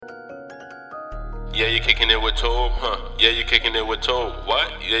Yeah, you're kicking it with Tobe, huh? Yeah, you're kicking it with Tobe.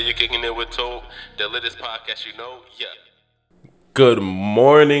 What? Yeah, you're kicking it with Tobe. The latest podcast, you know? Yeah. Good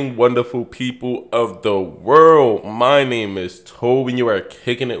morning, wonderful people of the world. My name is Tobe, and you are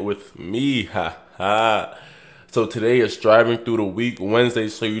kicking it with me. Ha ha. So today is driving through the week Wednesday,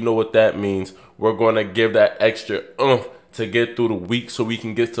 so you know what that means. We're going to give that extra to get through the week so we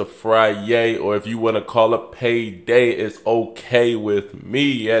can get to Friday, or if you want to call it payday, it's okay with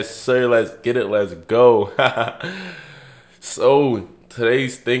me. Yes, sir. Let's get it. Let's go. So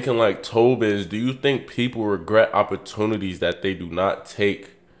today's thinking like Tobe is, do you think people regret opportunities that they do not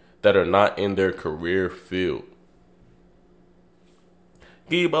take that are not in their career field?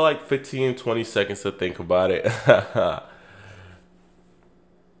 Give you about like 15, 20 seconds to think about it.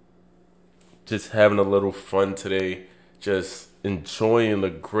 Just having a little fun today. Just enjoying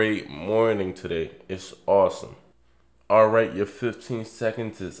the great morning today. It's awesome. All right, your 15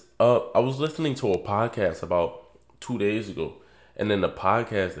 seconds is up. I was listening to a podcast about 2 days ago, and in the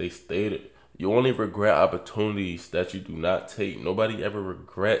podcast, they stated you only regret opportunities that you do not take. Nobody ever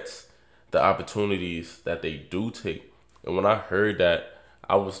regrets the opportunities that they do take. And when I heard that,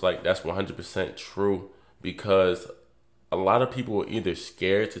 I was like, that's 100% true because a lot of people are either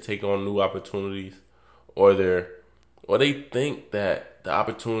scared to take on new opportunities or they think that the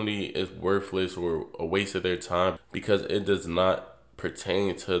opportunity is worthless or a waste of their time because it does not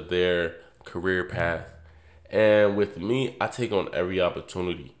pertain to their career path. And with me, I take on every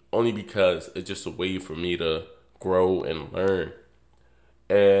opportunity only because it's just a way for me to grow and learn.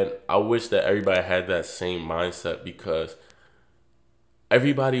 And I wish that everybody had that same mindset because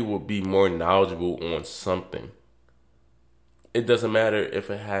everybody will be more knowledgeable on something. It doesn't matter if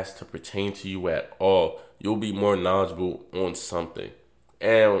it has to pertain to you at all. You'll be more knowledgeable on something.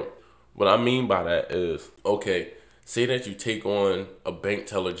 And what I mean by that is, okay, say that you take on a bank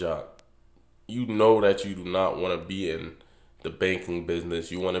teller job. You know that you do not want to be in the banking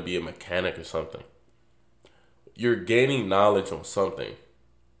business. You want to be a mechanic or something. You're gaining knowledge on something.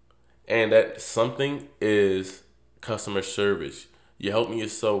 And that something is customer service. You're helping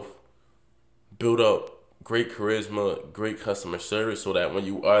yourself build up great charisma, great customer service so that when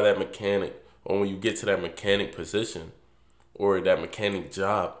you are that mechanic or when you get to that mechanic position or that mechanic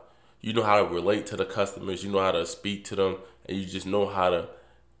job, you know how to relate to the customers, you know how to speak to them, and you just know how to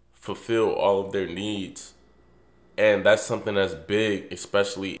fulfill all of their needs. And that's something that's big,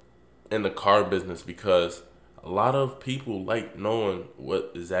 especially in the car business, because a lot of people like knowing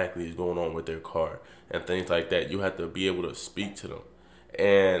what exactly is going on with their car and things like that. You have to be able to speak to them.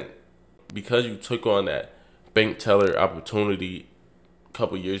 And because you took on that bank teller opportunity a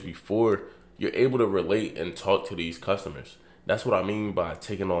couple years before, you're able to relate and talk to these customers. That's what I mean by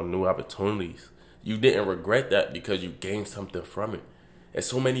taking on new opportunities. You didn't regret that because you gained something from it. And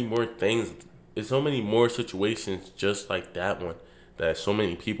so many more things, there's so many more situations just like that one that so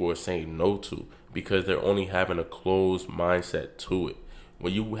many people are saying no to because they're only having a closed mindset to it.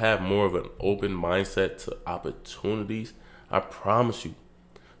 When you have more of an open mindset to opportunities, I promise you,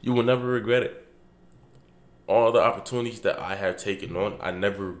 you will never regret it. All the opportunities that I have taken on, I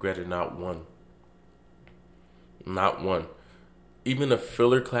never regretted not one. Not one. Even the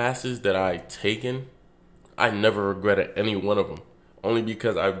filler classes that I taken, I never regretted any one of them. Only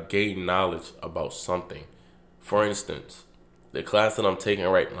because I've gained knowledge about something. For instance, the class that I'm taking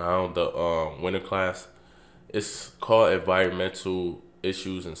right now, the winter class, it's called Environmental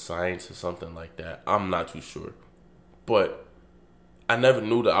Issues in Science or something like that. I'm not too sure. But I never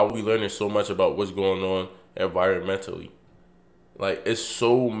knew that I would be learning so much about what's going on environmentally. Like, it's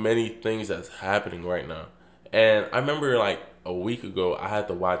so many things that's happening right now. And I remember, like, a week ago, I had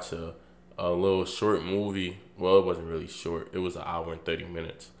to watch a little short movie. Well, it wasn't really short. It was an hour and 30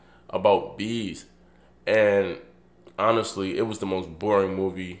 minutes about bees. And honestly, it was the most boring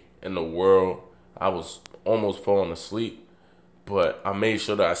movie in the world. I was almost falling asleep. But I made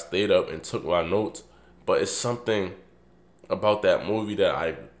sure that I stayed up and took my notes. But it's something about that movie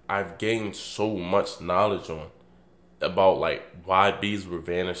that I've gained so much knowledge on about like why bees were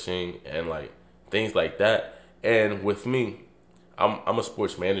vanishing and like things like that. And with me, I'm a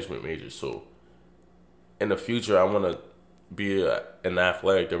sports management major, so in the future I want to be an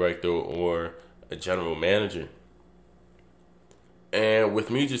athletic director or a general manager. And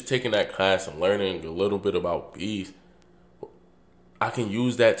with me just taking that class and learning a little bit about bees, I can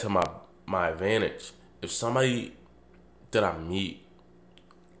use that to my advantage. If somebody that I meet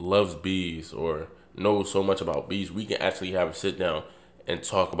loves bees or knows so much about bees, we can actually have a sit down and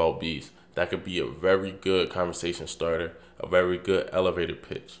talk about bees. That could be a very good conversation starter, a very good elevator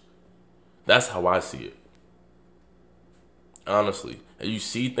pitch. That's how I see it. Honestly, and you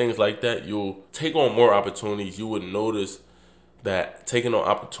see things like that, you'll take on more opportunities. You would notice that taking on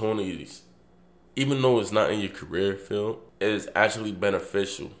opportunities, even though it's not in your career field, is actually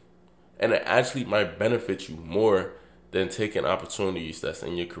beneficial. And it actually might benefit you more than taking opportunities that's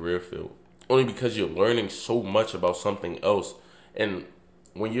in your career field. Only because you're learning so much about something else. And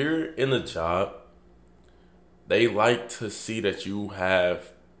when you're in a job, they like to see that you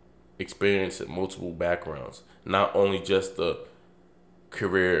have experience in multiple backgrounds, not only just the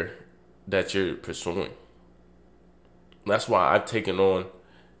career that you're pursuing. That's why I've taken on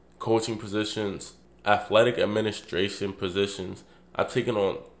coaching positions, athletic administration positions. I've taken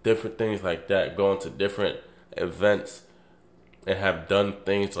on different things like that, gone to different events and have done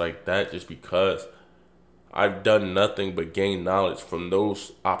things like that just because I've done nothing but gain knowledge from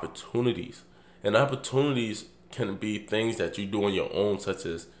those opportunities. And opportunities can be things that you do on your own, such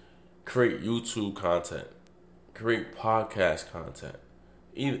as create YouTube content, create podcast content,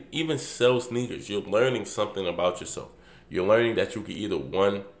 even sell sneakers. You're learning something about yourself. You're learning that you can either,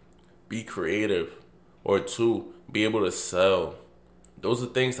 one, be creative, or two, be able to sell. Those are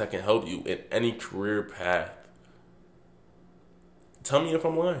things that can help you in any career path. Tell me if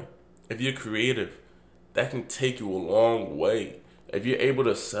I'm lying. If you're creative, that can take you a long way. If you're able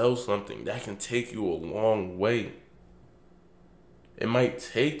to sell something, that can take you a long way. It might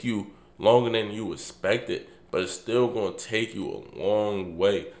take you longer than you expected, but it's still going to take you a long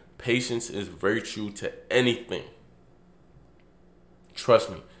way. Patience is virtue to anything. Trust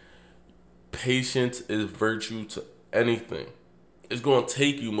me. Patience is virtue to anything. It's going to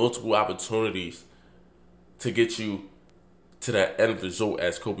take you multiple opportunities to get you to that end result,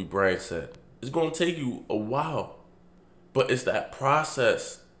 as Kobe Bryant said. It's going to take you a while. But it's that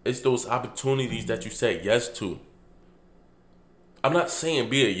process. It's those opportunities that you say yes to. I'm not saying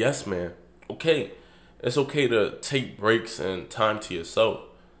be a yes man. Okay. It's okay to take breaks and time to yourself.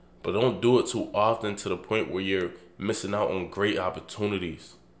 But don't do it too often to the point where you're missing out on great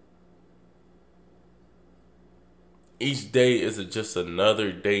opportunities. Each day is just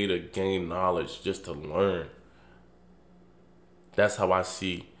another day to gain knowledge, just to learn. That's how I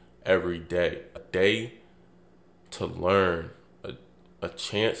see every day. A day to learn, a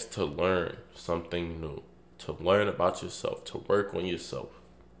chance to learn something new, to learn about yourself, to work on yourself.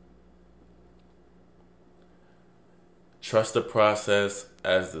 Trust the process,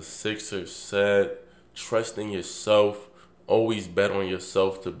 as the Sixers said. Trust in yourself. Always bet on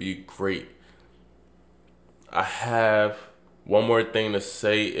yourself to be great. I have one more thing to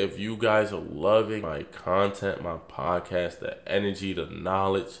say. If you guys are loving my content, my podcast, the energy, the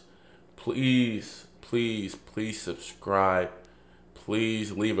knowledge, please subscribe.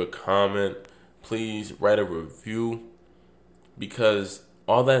 Please leave a comment. Please write a review. Because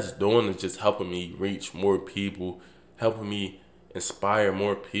all that's doing is just helping me reach more people, helping me inspire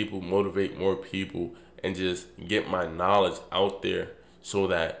more people, motivate more people, and just get my knowledge out there so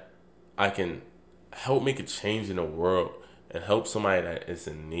that I can help make a change in the world and help somebody that is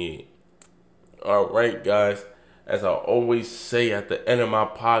in need. All right, guys. As I always say at the end of my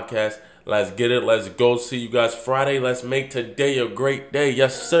podcast, let's get it. Let's go. See you guys Friday. Let's make today a great day.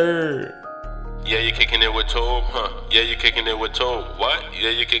 Yes, sir. Yeah, you kicking it with Tobe, huh? Yeah, you kicking it with Tobe. What?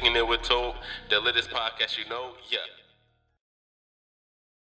 Yeah, you kicking it with Tobe. The latest podcast, you know? Yeah.